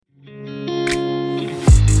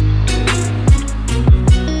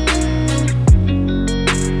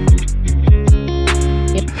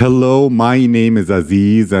Hello, my name is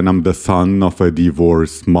Aziz, and I'm the son of a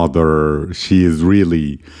divorced mother. She is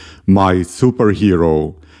really my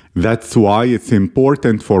superhero. That's why it's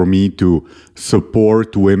important for me to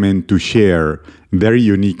support women to share their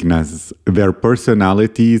uniqueness, their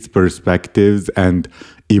personalities, perspectives, and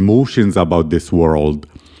emotions about this world.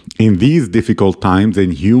 In these difficult times in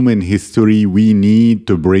human history, we need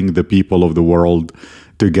to bring the people of the world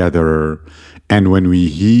together. And when we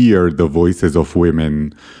hear the voices of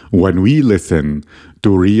women, when we listen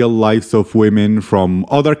to real lives of women from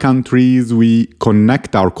other countries, we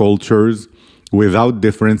connect our cultures without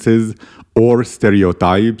differences or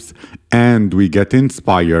stereotypes, and we get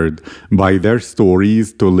inspired by their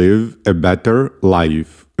stories to live a better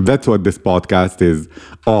life. That's what this podcast is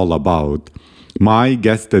all about. My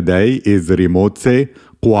guest today is Remotse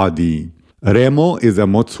Kgwadi. Remo is a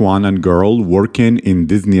Botswanan girl working in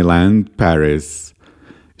Disneyland Paris.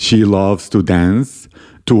 She loves to dance,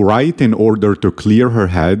 to write in order to clear her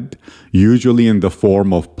head, usually in the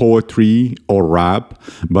form of poetry or rap,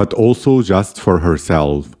 but also just for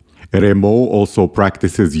herself. Remo also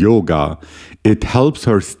practices yoga. It helps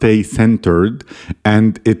her stay centered,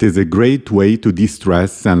 and it is a great way to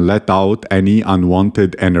de-stress and let out any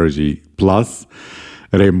unwanted energy. Plus,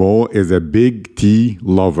 Remo is a big tea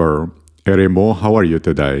lover. Remo, how are you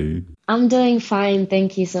today? I'm doing fine,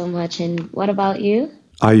 thank you so much. And what about you?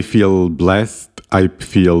 I feel blessed, I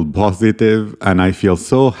feel positive, and I feel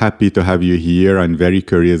so happy to have you here and very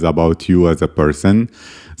curious about you as a person.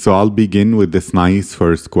 So I'll begin with this nice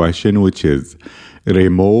first question, which is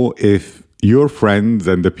Remo, if your friends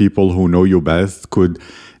and the people who know you best could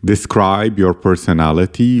describe your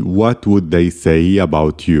personality, what would they say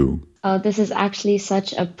about you? Oh, this is actually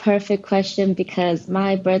such a perfect question because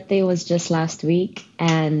my birthday was just last week,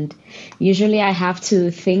 and usually I have to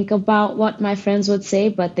think about what my friends would say,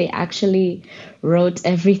 but they actually wrote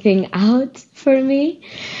everything out for me.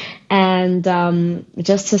 And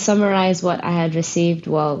just to summarize what I had received,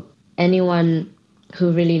 well, anyone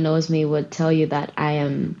who really knows me would tell you that I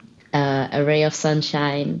am a ray of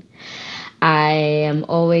sunshine. I am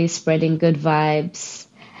always spreading good vibes.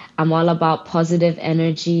 I'm all about positive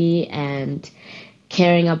energy and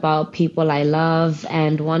caring about people I love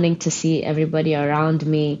and wanting to see everybody around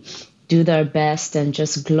me do their best and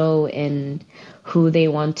just glow in who they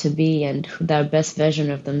want to be and their best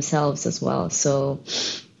version of themselves as well. So,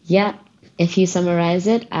 yeah, if you summarize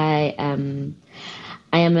it, I am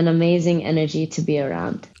an amazing energy to be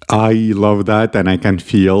around. I love that and I can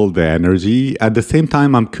feel the energy. At the same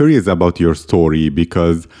time, I'm curious about your story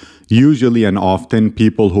because usually and often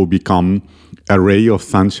people who become a ray of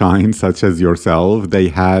sunshine, such as yourself, they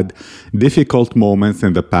had difficult moments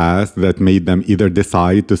in the past that made them either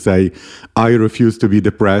decide to say, I refuse to be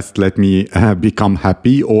depressed, let me become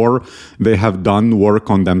happy, or they have done work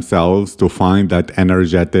on themselves to find that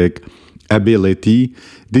energetic ability.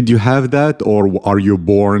 Did you have that, or are you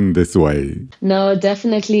born this way? No,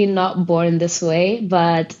 definitely not born this way,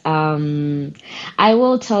 but I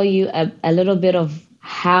will tell you a little bit of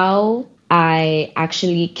how I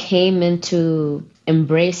actually came into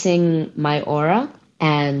embracing my aura.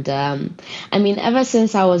 And I mean, ever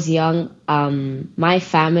since I was young, my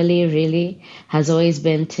family really has always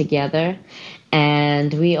been together.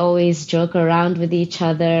 And we always joke around with each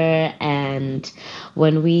other. And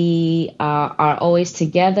when we are always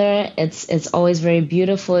together, it's always very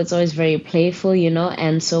beautiful. It's always very playful, you know.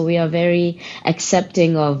 And so we are very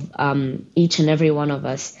accepting of each and every one of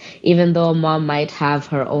us, even though mom might have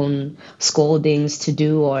her own scoldings to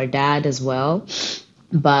do, or dad as well.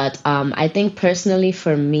 But I think personally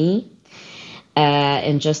for me,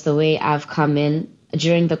 and just the way I've come in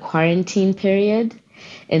during the quarantine period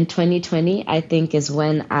in 2020, I think is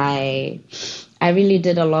when I really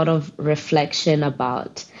did a lot of reflection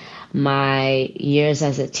about my years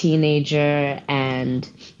as a teenager and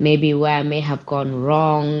maybe where I may have gone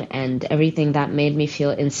wrong and everything that made me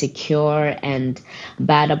feel insecure and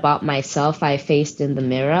bad about myself I faced in the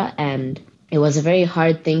mirror. And it was a very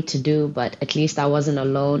hard thing to do, but at least I wasn't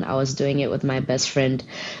alone. I was doing it with my best friend,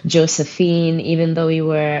 Josephine, even though we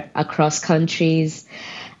were across countries.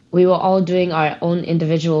 We were all doing our own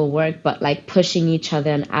individual work, but like pushing each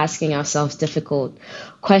other and asking ourselves difficult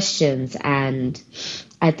questions. And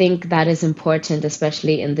I think that is important,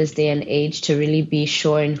 especially in this day and age, to really be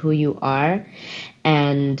sure in who you are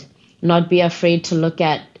and not be afraid to look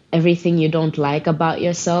at everything you don't like about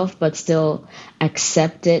yourself, but still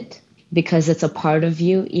accept it because it's a part of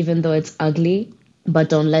you, even though it's ugly. But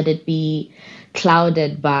don't let it be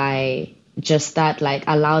clouded by just that, like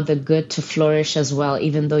allow the good to flourish as well,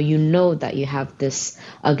 even though you know that you have this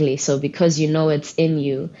ugly. So because you know it's in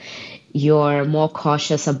you, you're more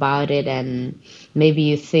cautious about it, and maybe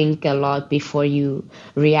you think a lot before you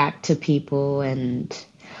react to people and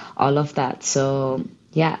all of that. So,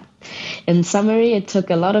 yeah. In summary, it took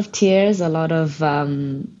a lot of tears, a lot of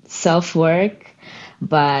self-work,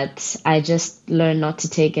 but I just learned not to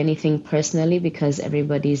take anything personally because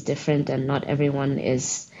everybody's different and not everyone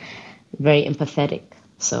is very empathetic.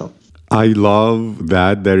 So, I love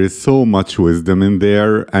that there is so much wisdom in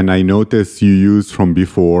there. And I noticed you used from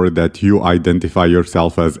before that you identify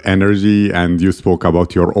yourself as energy and you spoke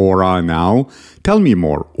about your aura now. Tell me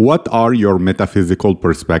more. What are your metaphysical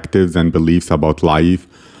perspectives and beliefs about life?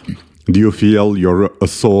 Do you feel you're a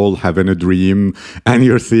soul having a dream and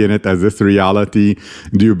you're seeing it as this reality?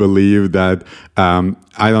 Do you believe that,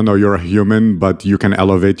 I don't know, you're a human, but you can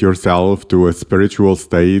elevate yourself to a spiritual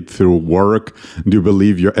state through work? Do you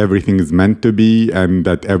believe everything is meant to be and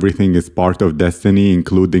that everything is part of destiny,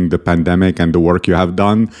 including the pandemic and the work you have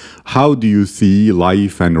done? How do you see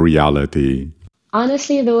life and reality?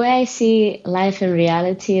 honestly, the way I see life in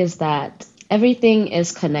reality is that everything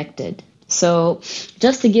is connected. So,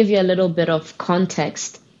 just to give you a little bit of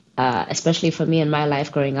context, especially for me in my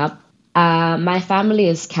life growing up, my family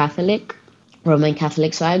is Catholic, Roman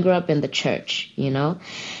Catholic. So, I grew up in the church, you know?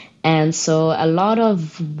 And so, a lot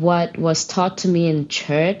of what was taught to me in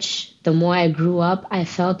church, the more I grew up, I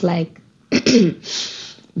felt like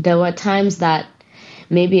there were times that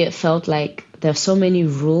maybe it felt like there's so many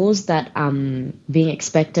rules that I'm being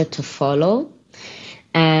expected to follow.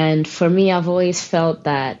 And for me, I've always felt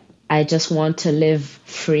that I just want to live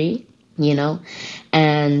free, you know,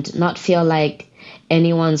 and not feel like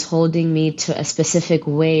anyone's holding me to a specific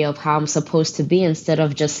way of how I'm supposed to be instead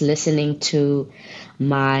of just listening to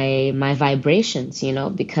my vibrations, you know,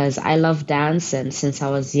 because I love dance and since I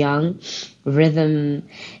was young, rhythm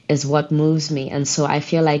is what moves me. And so I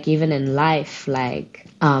feel like even in life, like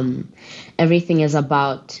everything is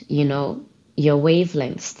about, you know, your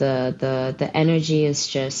wavelengths. The energy is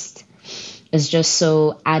just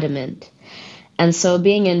so adamant. And so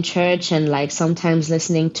being in church and like sometimes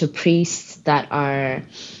listening to priests that are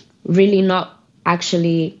really not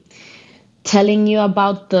actually telling you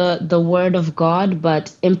about the word of God,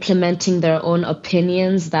 but implementing their own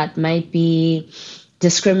opinions that might be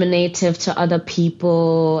discriminative to other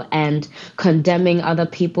people and condemning other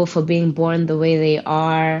people for being born the way they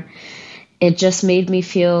are. It just made me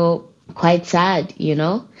feel quite sad, you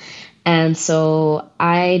know? And so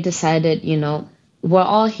I decided, you know, we're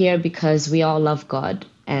all here because we all love God.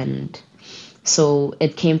 And so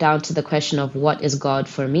it came down to the question of what is God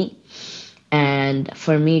for me? And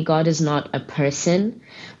for me, God is not a person,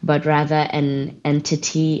 but rather an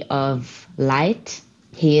entity of light.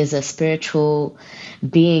 He is a spiritual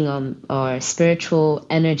being or spiritual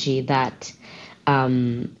energy that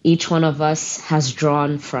each one of us has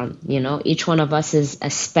drawn from. You know, each one of us is a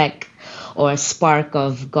speck or a spark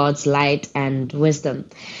of God's light and wisdom.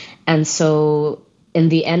 And so, in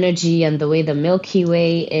the energy and the way the Milky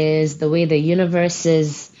Way is, the way the universe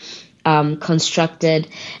is constructed,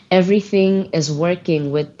 everything is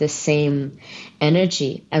working with the same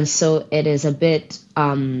energy. And so, it is a bit,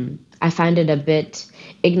 I find it a bit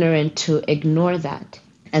ignorant to ignore that.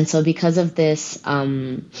 And so, because of this,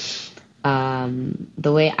 the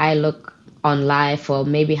way I look on life, or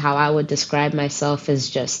maybe how I would describe myself, is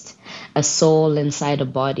just a soul inside a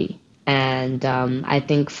body. And I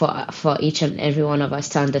think for each and every one of us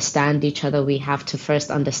to understand each other, we have to first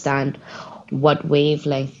understand what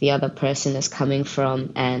wavelength the other person is coming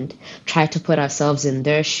from and try to put ourselves in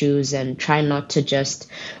their shoes and try not to just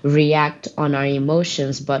react on our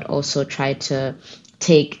emotions, but also try to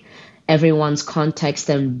take everyone's context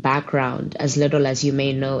and background, as little as you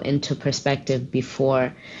may know, into perspective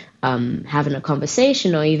before having a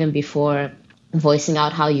conversation or even before voicing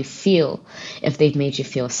out how you feel, if they've made you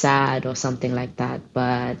feel sad or something like that.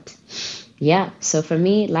 But yeah, so for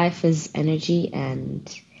me, life is energy,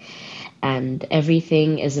 and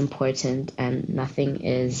everything is important and nothing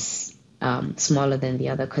is smaller than the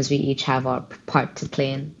other because we each have our part to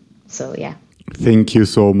play in. So yeah. Thank you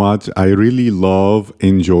so much. I really love,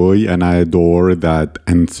 enjoy, and I adore that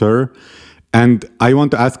answer. And I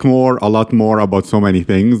want to ask a lot more about so many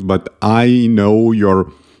things, but I know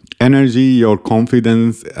your energy, your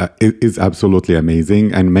confidence is absolutely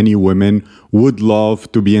amazing. And many women would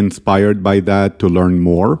love to be inspired by that, to learn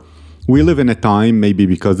more. We live in a time, maybe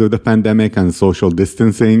because of the pandemic and social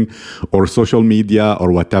distancing or social media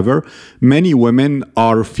or whatever, many women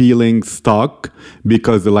are feeling stuck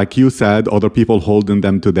because, like you said, other people holding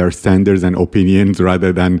them to their standards and opinions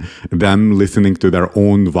rather than them listening to their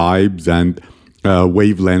own vibes and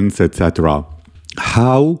wavelengths, etc.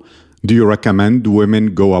 How Do you recommend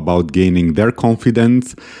women go about gaining their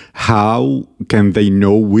confidence? How can they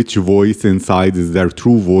know which voice inside is their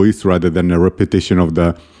true voice rather than a repetition of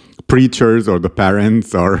the preachers or the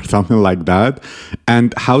parents or something like that?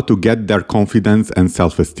 And how to get their confidence and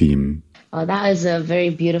self esteem? Oh, that is a very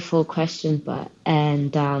beautiful question, but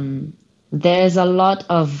and there's a lot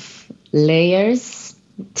of layers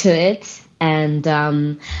to it, and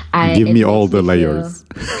I Give it me all makes the me feel layers.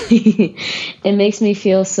 it makes me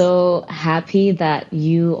feel so happy that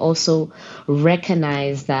you also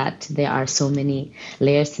recognize that there are so many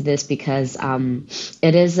layers to this because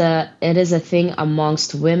it is a thing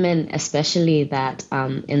amongst women, especially that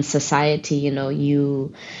in society,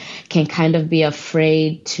 you can kind of be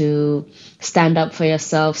afraid to stand up for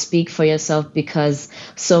yourself, speak for yourself, because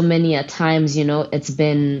so many a times, it's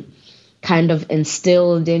been kind of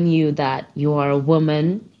instilled in you that you are a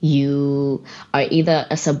woman, you are either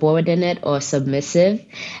a subordinate or submissive.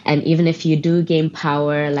 And even if you do gain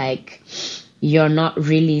power, like you're not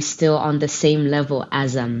really still on the same level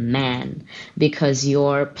as a man because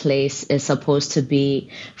your place is supposed to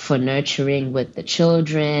be for nurturing with the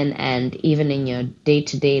children and even in your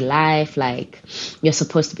day-to-day life, like you're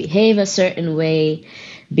supposed to behave a certain way,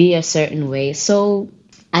 be a certain way. So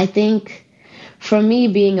I think for me,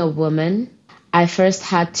 being a woman, I first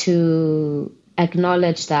had to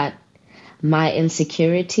acknowledge that my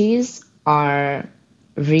insecurities are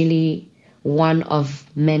really one of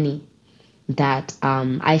many, that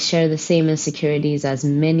I share the same insecurities as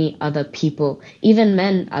many other people, even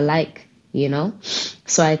men alike.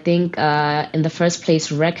 So I think in the first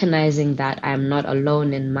place, recognizing that I'm not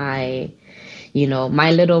alone in my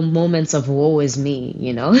little moments of woe is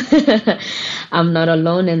me. I'm not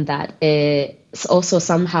alone in that. It also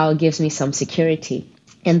somehow gives me some security.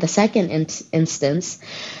 In the second instance,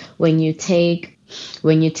 when you take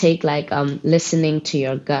like listening to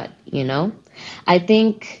your gut. I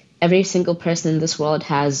think every single person in this world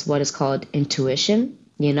has what is called intuition.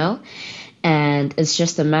 And it's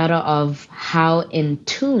just a matter of how in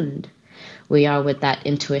tuned we are with that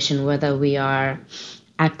intuition, whether we are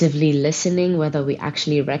actively listening, whether we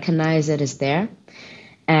actually recognize it is there.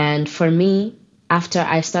 And for me, after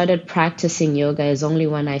I started practicing yoga is only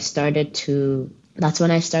when that's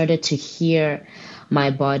when I started to hear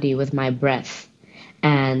my body with my breath.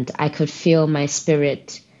 And I could feel my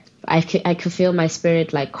spirit. I could feel my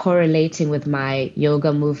spirit like correlating with my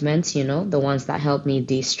yoga movements, the ones that help me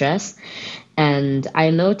de-stress. And I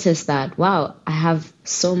noticed that, wow, I have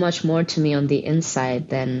so much more to me on the inside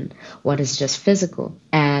than what is just physical.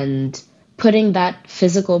 And putting that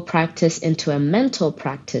physical practice into a mental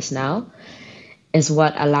practice now is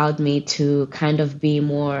what allowed me to kind of be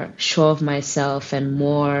more sure of myself and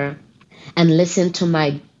listen to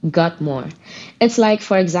my gut more. It's like,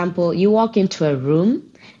 for example, you walk into a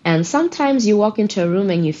room, and sometimes you walk into a room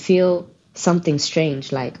and you feel something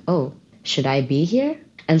strange, like, oh, should I be here?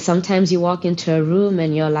 And sometimes you walk into a room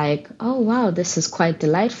and you're like, oh, wow, this is quite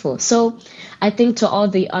delightful. So I think to all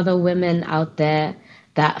the other women out there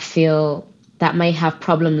that might have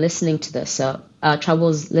troubles listening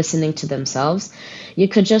to themselves, you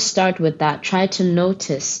could just start with that. Try to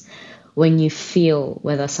notice when you feel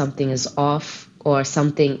whether something is off or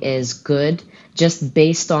something is good, just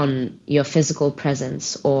based on your physical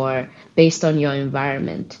presence or based on your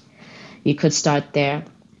environment. You could start there.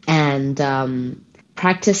 And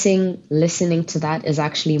practicing listening to that is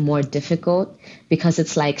actually more difficult because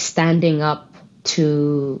it's like standing up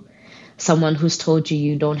to someone who's told you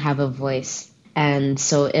you don't have a voice. And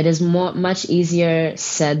so it is much easier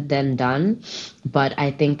said than done. But I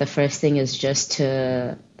think the first thing is just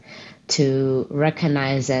to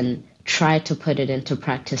recognize and try to put it into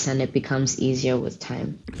practice, and it becomes easier with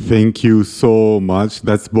time. Thank you so much.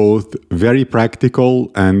 That's both very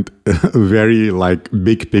practical and very like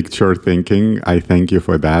big picture thinking. I thank you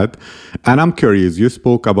for that. And I'm curious, you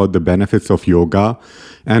spoke about the benefits of yoga,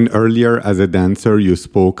 and earlier as a dancer, you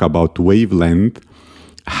spoke about wavelength.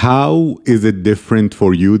 How is it different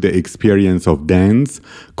for you, the experience of dance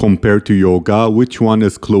compared to yoga? Which one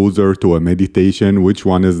is closer to a meditation? Which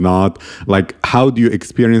one is not? Like, how do you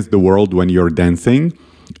experience the world when you're dancing?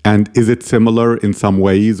 And is it similar in some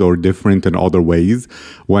ways or different in other ways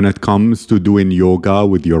when it comes to doing yoga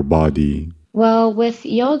with your body? Well, with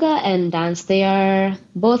yoga and dance, they are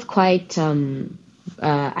both quite,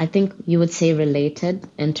 I think you would say related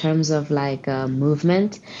in terms of like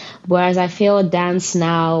movement. Whereas I feel dance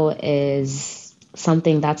now is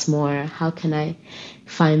something that's more, how can I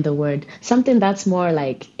find the word? Something that's more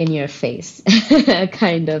like in your face,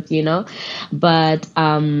 kind of. But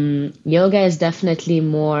yoga is definitely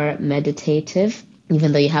more meditative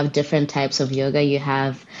even though you have different types of yoga, you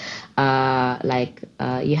have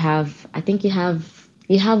you have I think you have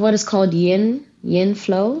what is called yin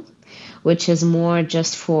flow, which is more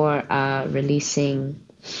just for releasing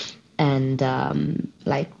and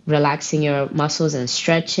like relaxing your muscles and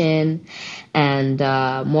stretching, and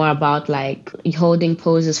more about like holding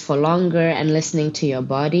poses for longer and listening to your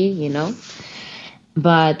body, you know.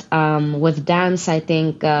 But with dance, I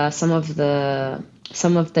think some of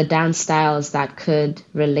the dance styles that could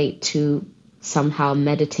relate to somehow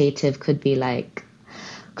meditative could be like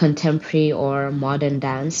contemporary or modern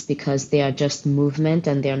dance, because they are just movement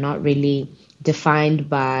and they're not really defined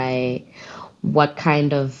by what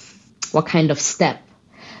kind of what kind of step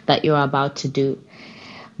that you're about to do.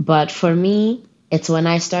 But for me, it's when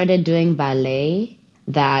I started doing ballet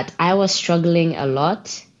that I was struggling a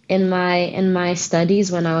lot in my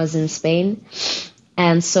studies when I was in Spain.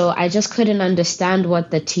 And so I just couldn't understand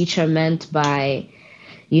what the teacher meant by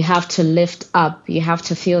you have to lift up, you have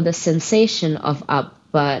to feel the sensation of up.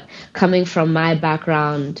 But coming from my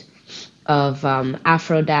background of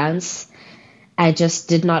Afro dance, I just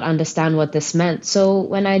did not understand what this meant. So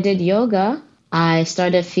when I did yoga, I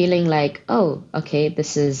started feeling like, oh, okay,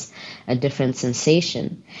 this is a different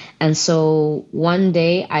sensation. And so one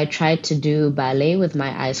day I tried to do ballet with my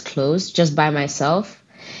eyes closed, just by myself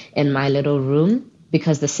in my little room,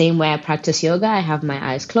 because the same way I practice yoga, I have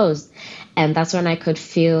my eyes closed. And that's when I could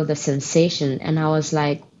feel the sensation. And I was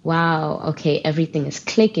like, wow, okay, everything is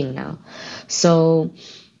clicking now. So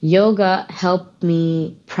yoga helped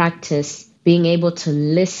me practice being able to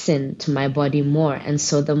listen to my body more. And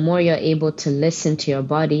so the more you're able to listen to your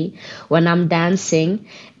body, when I'm dancing,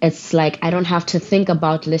 it's like I don't have to think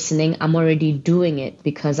about listening. I'm already doing it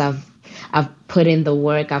because I've put in the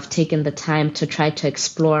work, I've taken the time to try to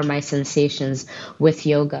explore my sensations with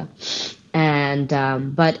yoga. And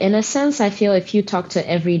but in a sense, I feel if you talk to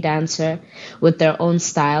every dancer with their own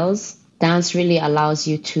styles, dance really allows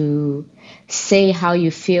you to say how you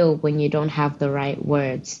feel when you don't have the right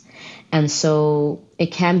words. And so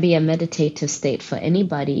it can be a meditative state for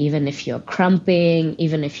anybody, even if you're crumping,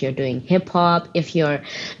 even if you're doing hip hop, if you're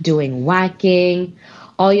doing whacking,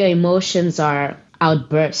 all your emotions are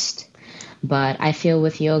outburst. But I feel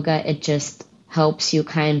with yoga, it just helps you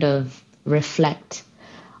kind of reflect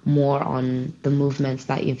more on the movements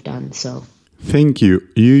that you've done. So Thank you.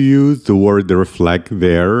 You use the word reflect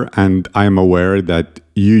there, and I'm aware that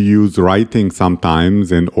you use writing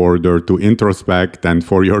sometimes in order to introspect and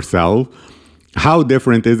for yourself. How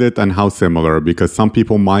different is it and how similar? Because some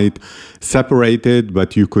people might separate it,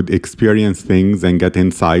 but you could experience things and get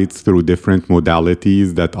insights through different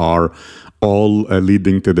modalities that are all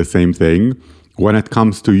leading to the same thing. When it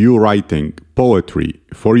comes to you writing poetry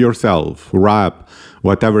for yourself, rap,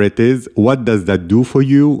 whatever it is, what does that do for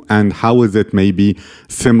you? And how is it maybe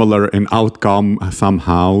similar in outcome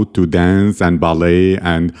somehow to dance and ballet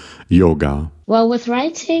and yoga? well, with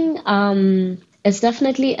writing, it's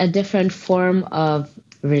definitely a different form of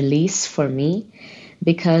release for me,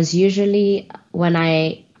 because usually when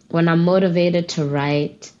I'm motivated to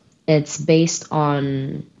write, it's based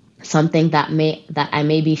on something that I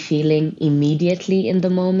may be feeling immediately in the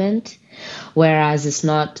moment, whereas it's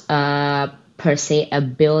not per se a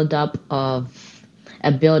build up of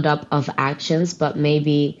actions, but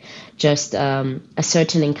maybe just a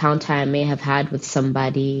certain encounter I may have had with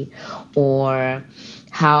somebody, or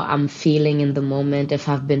how I'm feeling in the moment. If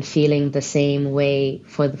I've been feeling the same way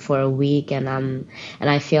for a week, and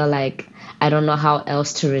I feel like I don't know how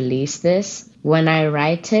else to release this. When I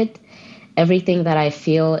write it, everything that I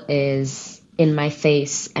feel is in my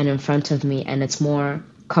face and in front of me, and it's more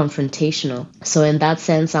confrontational. So in that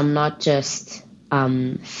sense, I'm not just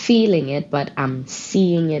feeling it, but I'm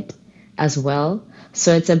seeing it as well.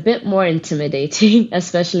 So it's a bit more intimidating,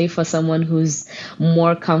 especially for someone who's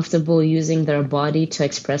more comfortable using their body to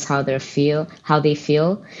express how they feel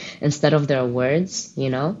instead of their words, you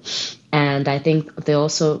know? And I think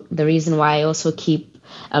the reason why I also keep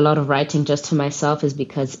a lot of writing just to myself is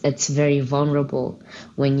because it's very vulnerable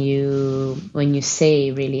when you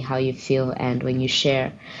say really how you feel, and when you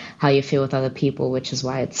share how you feel with other people, which is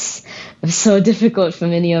why it's so difficult for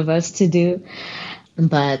many of us to do.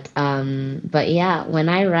 But yeah, when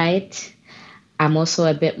I write, I'm also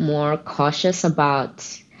a bit more cautious about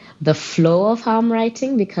the flow of how I'm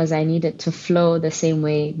writing, because I need it to flow the same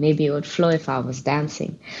way maybe it would flow if I was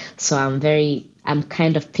dancing. So I'm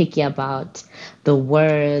kind of picky about the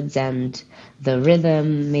words and the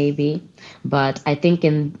rhythm maybe. But I think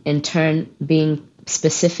in turn, being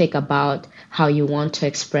specific about how you want to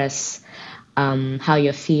express how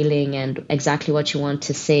you're feeling and exactly what you want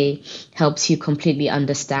to say helps you completely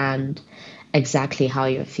understand exactly how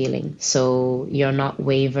you're feeling. So you're not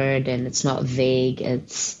wavered and it's not vague.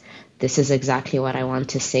 It's this is exactly what I want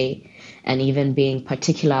to say. And even being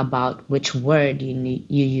particular about which word you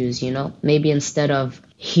use, you know? Maybe instead of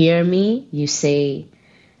hear me, you say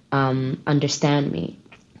understand me.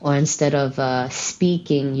 Or instead of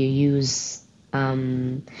speaking, you use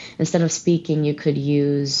instead of speaking, you could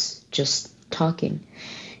use just talking,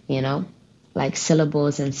 you know? Like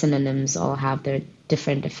syllables and synonyms all have their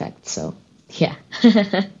different effects. So, yeah.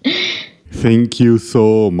 Thank you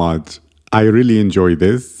so much. I really enjoy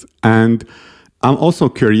this. And I'm also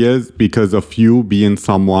curious because of you being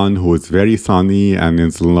someone who is very sunny and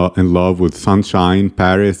is in love with sunshine.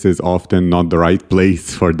 Paris is often not the right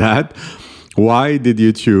place for that. Why did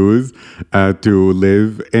you choose to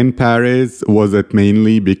live in Paris? Was it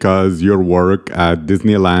mainly because your work at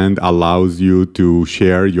Disneyland allows you to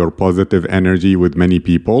share your positive energy with many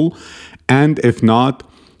people? And if not,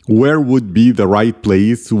 where would be the right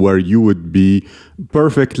place where you would be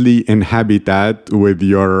perfectly in habitat with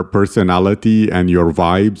your personality and your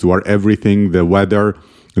vibes, where everything, the weather,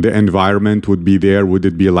 the environment would be there? Would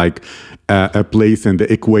it be like a place in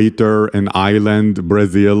the equator, an island,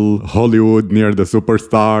 Brazil, Hollywood, near the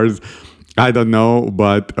superstars? I don't know,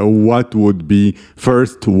 but what would be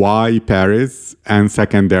first, why Paris? And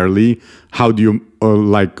secondarily, how do you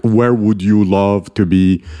like, where would you love to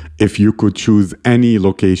be if you could choose any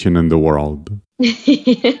location in the world? You've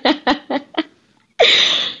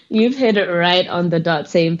hit it right on the dot,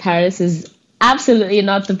 saying Paris is absolutely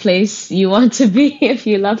not the place you want to be if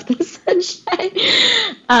you love the sunshine.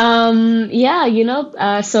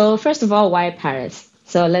 Yeah, so first of all, why Paris?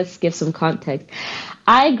 So let's give some context.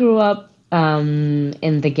 I grew up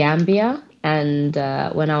in the Gambia, and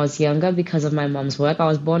when I was younger, because of my mom's work, I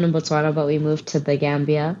was born in Botswana, but we moved to the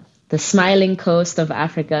Gambia, the smiling coast of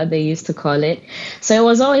Africa, they used to call it. So it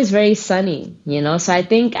was always very sunny, you know. So I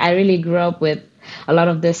think I really grew up with a lot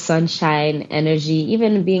of this sunshine energy.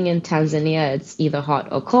 Even being in Tanzania, it's either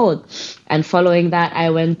hot or cold. And following that, I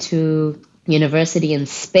went to university in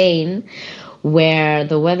Spain, where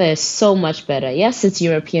the weather is so much better. Yes, it's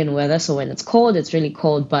European weather, so when it's cold, it's really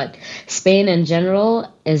cold, but Spain in general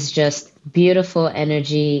is just beautiful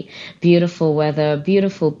energy, beautiful weather,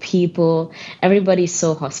 beautiful people. Everybody's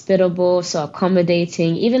so hospitable, so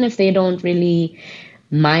accommodating. Even if they don't really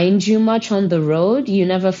mind you much on the road, you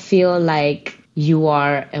never feel like you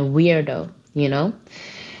are a weirdo, you know?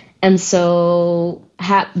 And so,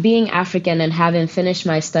 being African and having finished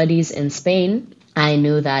my studies in Spain, I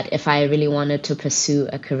knew that if I really wanted to pursue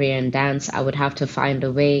a career in dance, I would have to find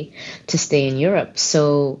a way to stay in Europe.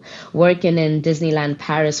 So, working in Disneyland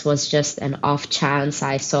Paris was just an off chance.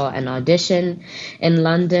 I saw an audition in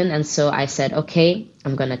London, and so I said, okay,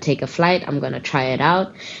 I'm going to take a flight, I'm going to try it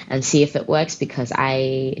out and see if it works because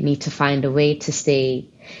I need to find a way to stay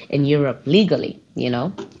in Europe legally, you know,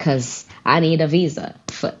 because I need a visa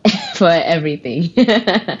for for everything.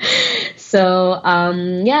 So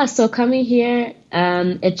coming here,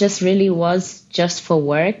 it just really was just for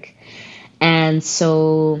work. And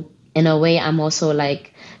so in a way, I'm also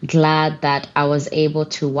like glad that I was able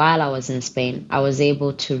to, while I was in Spain, I was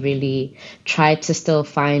able to really try to still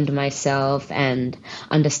find myself and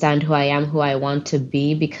understand who I am, who I want to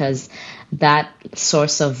be, because that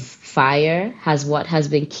source of fire has what has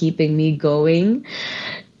been keeping me going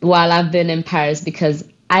while I've been in Paris, because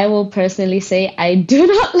I will personally say I do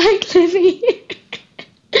not like living here.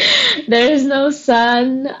 There is no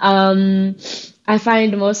sun. I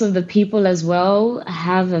find most of the people as well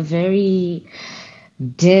have a very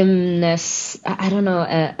dimness. I don't know,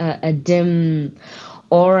 a dim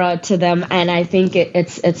aura to them, and I think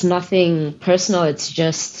it's nothing personal. It's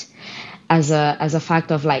just as a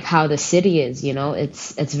fact of like how the city is. You know,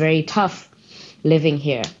 it's very tough living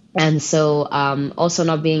here. And so, also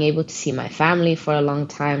not being able to see my family for a long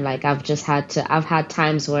time, like I've had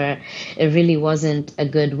times where it really wasn't a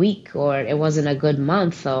good week or it wasn't a good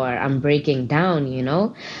month or I'm breaking down, you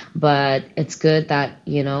know. But it's good that,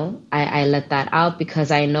 I let that out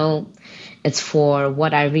because I know it's for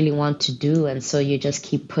what I really want to do. And so you just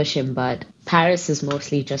keep pushing. But Paris is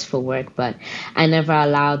mostly just for work, but I never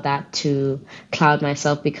allowed that to cloud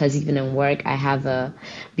myself because even in work, I have a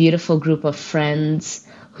beautiful group of friends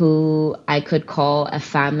who I could call a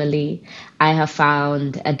family. I have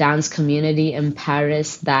found a dance community in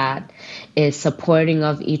Paris that is supporting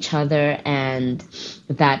of each other and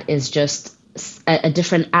that is just a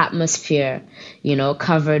different atmosphere,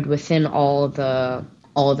 covered within all the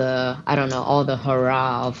I don't know, all the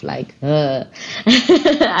hurrah of like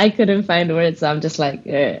I couldn't find words, so I'm just like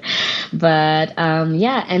but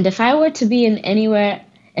yeah, and if I were to be in anywhere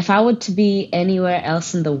if I were to be anywhere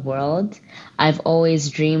else in the world, I've always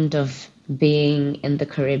dreamed of being in the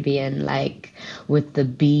Caribbean, like with the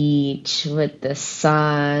beach, with the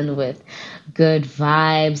sun, with good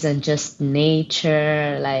vibes and just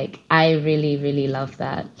nature. Like, I really, really love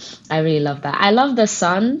that. I really love that. I love the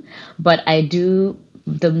sun, but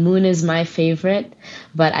the moon is my favorite,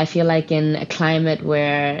 but I feel like in a climate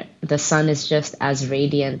where the sun is just as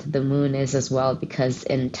radiant, the moon is as well, because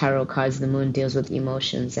in tarot cards, the moon deals with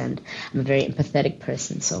emotions, and I'm a very empathetic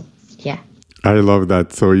person. So, yeah. I love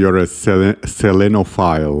that. So you're a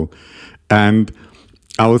selenophile. And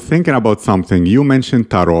I was thinking about something. You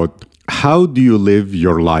mentioned tarot. How do you live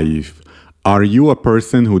your life? Are you a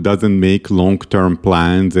person who doesn't make long term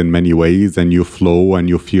plans in many ways and you flow and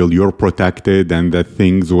you feel you're protected and that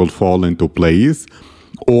things will fall into place?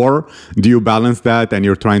 Or do you balance that and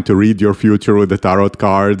you're trying to read your future with the tarot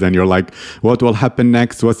cards and you're like, what will happen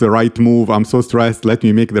next? What's the right move? I'm so stressed. Let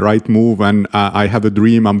me make the right move. And I have a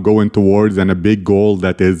dream I'm going towards and a big goal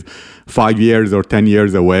that is 5 years or 10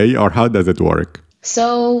 years away. Or how does it work?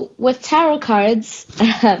 So with tarot cards,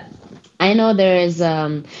 I know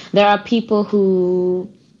there are people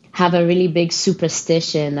who have a really big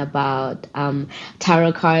superstition about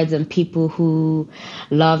tarot cards, and people who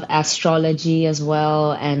love astrology as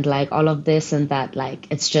well, and like all of this and that,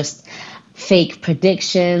 like it's just fake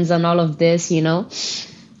predictions and all of this,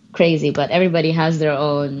 crazy. But everybody has their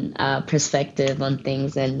own perspective on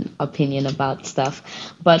things and opinion about stuff.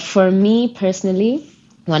 But for me personally,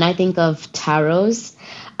 when I think of tarots,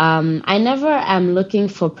 I never am looking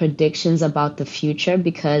for predictions about the future,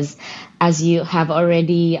 because as you have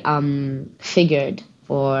already figured,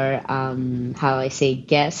 or how I say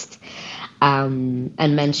guessed, and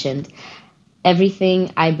mentioned,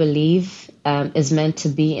 everything I believe is meant to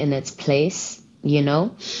be in its place.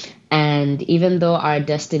 And even though our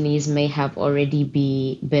destinies may have already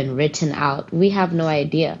been written out, we have no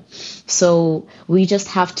idea. So we just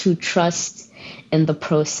have to trust in the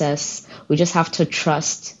process. We just have to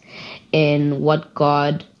trust in what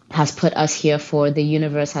God has put us here for, the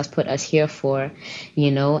universe has put us here for.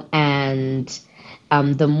 And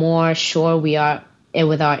the more sure we are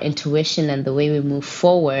with our intuition and the way we move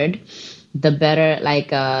forward, the better, like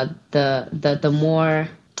the more,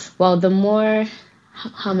 well, the more,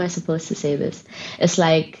 how am I supposed to say this? It's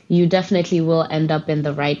like you definitely will end up in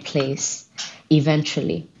the right place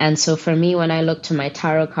eventually. And so for me, when I look to my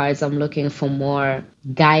tarot cards, I'm looking for more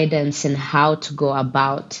guidance in how to go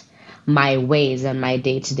about my ways and my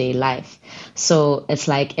day-to-day life. So it's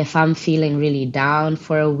like if I'm feeling really down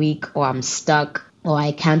for a week, or I'm stuck, or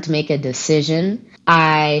I can't make a decision,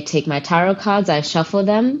 I take my tarot cards, I shuffle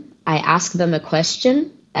them, I ask them a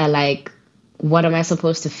question, like, what am I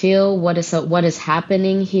supposed to feel? What is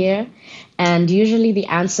happening here? And usually the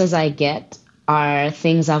answers I get are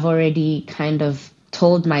things I've already kind of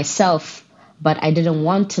told myself, but I didn't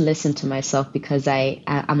want to listen to myself because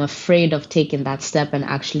I'm afraid of taking that step and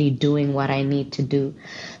actually doing what I need to do.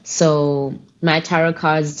 So my tarot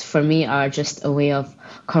cards for me are just a way of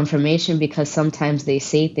confirmation, because sometimes they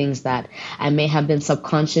say things that I may have been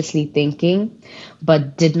subconsciously thinking,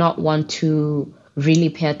 but did not want to really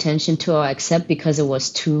pay attention to or accept, because it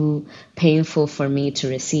was too painful for me to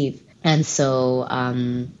receive. And so,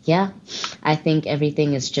 yeah, I think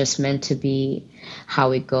everything is just meant to be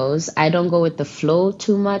how it goes. I don't go with the flow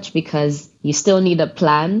too much, because you still need a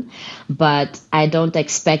plan, but I don't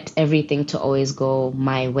expect everything to always go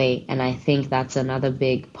my way. And I think that's another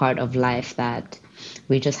big part of life that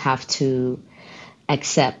we just have to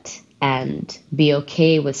accept and be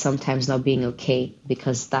okay with sometimes not being okay,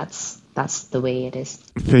 because that's the way it is.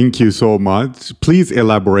 Thank you so much. Please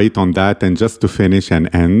elaborate on that. And just to finish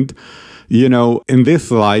and end, in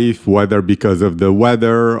this life, whether because of the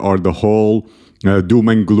weather or the whole doom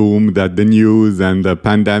and gloom that the news and the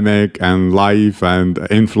pandemic and life and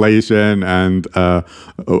inflation and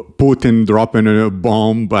Putin dropping a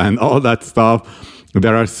bomb and all that stuff,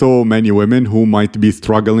 there are so many women who might be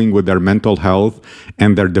struggling with their mental health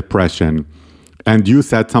and their depression. And you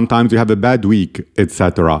said sometimes you have a bad week,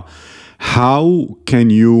 etc. How can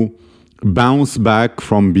you bounce back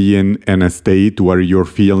from being in a state where you're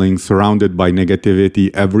feeling surrounded by negativity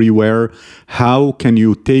everywhere? How can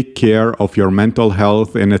you take care of your mental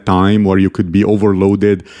health in a time where you could be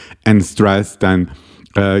overloaded and stressed, and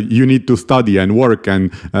you need to study and work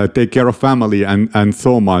and take care of family and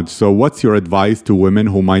so much? So what's your advice to women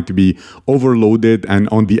who might be overloaded and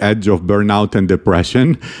on the edge of burnout and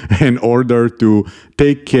depression in order to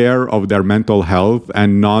take care of their mental health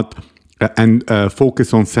and not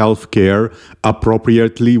focus on self-care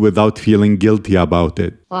appropriately without feeling guilty about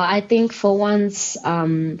it? Well, I think for one,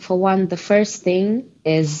 the first thing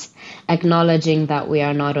is acknowledging that we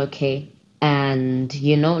are not okay. And,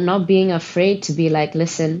 not being afraid to be like,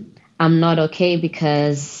 listen, I'm not okay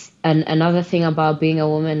because another thing about being a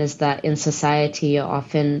woman is that in society you're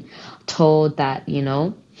often told that,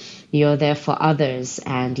 you're there for others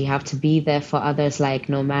and you have to be there for others, like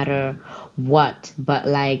no matter what. But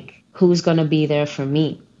like, who's gonna be there for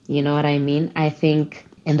me? You know what I mean? I think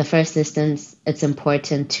in the first instance, it's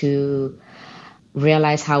important to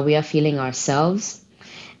realize how we are feeling ourselves.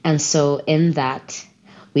 And so in that,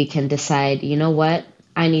 we can decide, you know what?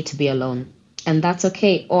 I need to be alone. And that's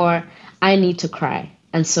okay. Or I need to cry.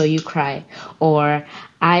 And so you cry. Or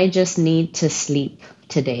I just need to sleep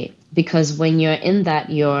today. Because when you're in that,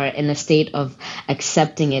 you're in a state of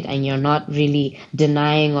accepting it and you're not really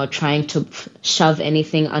denying or trying to shove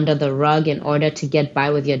anything under the rug in order to get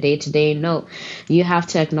by with your day to day. No, you have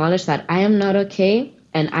to acknowledge that I am not okay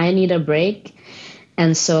and I need a break.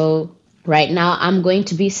 And so right now, I'm going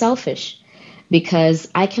to be selfish because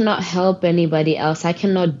I cannot help anybody else. I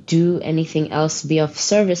cannot do anything else, be of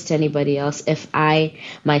service to anybody else if I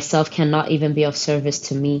myself cannot even be of service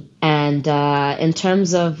to me. And in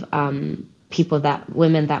terms of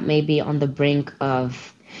women that may be on the brink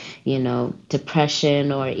of,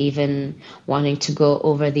 depression or even wanting to go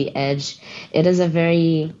over the edge, it is a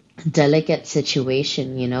very delicate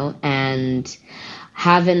situation, and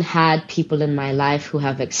having had people in my life who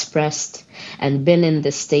have expressed and been in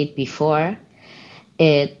this state before,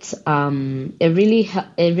 it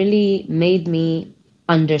really made me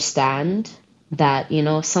understand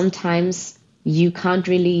that sometimes you can't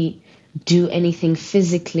really do anything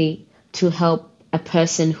physically to help a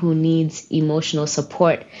person who needs emotional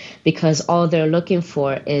support because all they're looking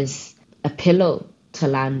for is a pillow to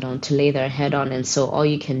land on, to lay their head on. And so all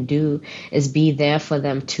you can do is be there for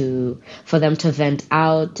them to vent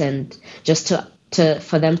out and just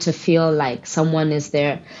for them to feel like someone is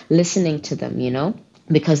there listening to them,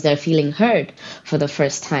 because they're feeling heard for the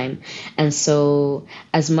first time. And so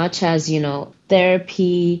as much as,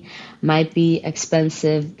 therapy might be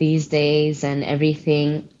expensive these days and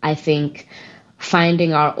everything, I think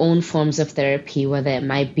finding our own forms of therapy, whether it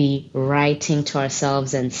might be writing to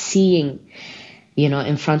ourselves and seeing,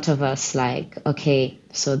 in front of us, like, okay,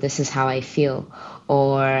 so this is how I feel.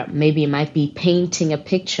 Or maybe it might be painting a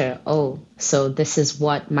picture. Oh, so this is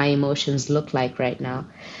what my emotions look like right now.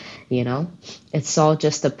 You know, it's all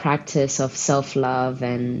just a practice of self-love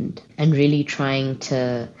and really trying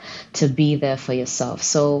to be there for yourself.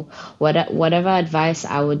 So whatever advice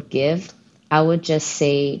I would give, I would just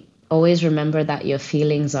say always remember that your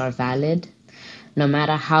feelings are valid. No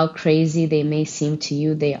matter how crazy they may seem to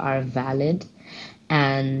you, they are valid.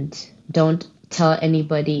 And don't let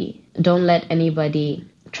anybody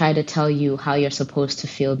try to tell you how you're supposed to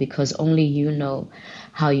feel because only you know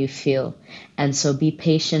how you feel. And so be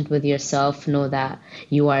patient with yourself. Know that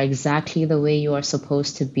you are exactly the way you are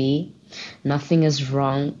supposed to be. Nothing is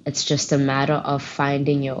wrong. It's just a matter of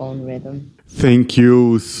finding your own rhythm. Thank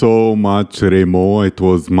you so much, Remo. It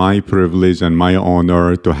was my privilege and my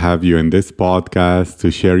honor to have you in this podcast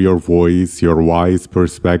to share your voice, your wise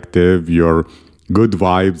perspective, your good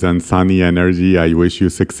vibes and sunny energy. I wish you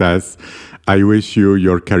success. I wish you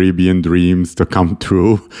your Caribbean dreams to come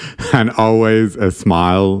true and always a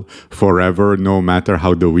smile forever, no matter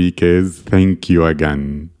how the week is. Thank you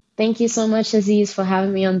again. Thank you so much, Aziz, for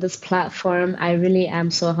having me on this platform. I really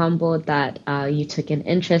am so humbled that you took an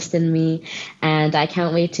interest in me, and I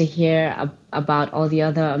can't wait to hear about all the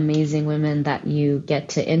other amazing women that you get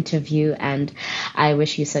to interview. And I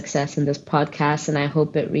wish you success in this podcast, and I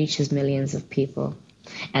hope it reaches millions of people.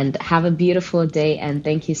 And have a beautiful day, and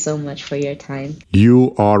thank you so much for your time.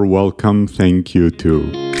 You are welcome. Thank you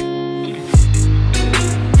too.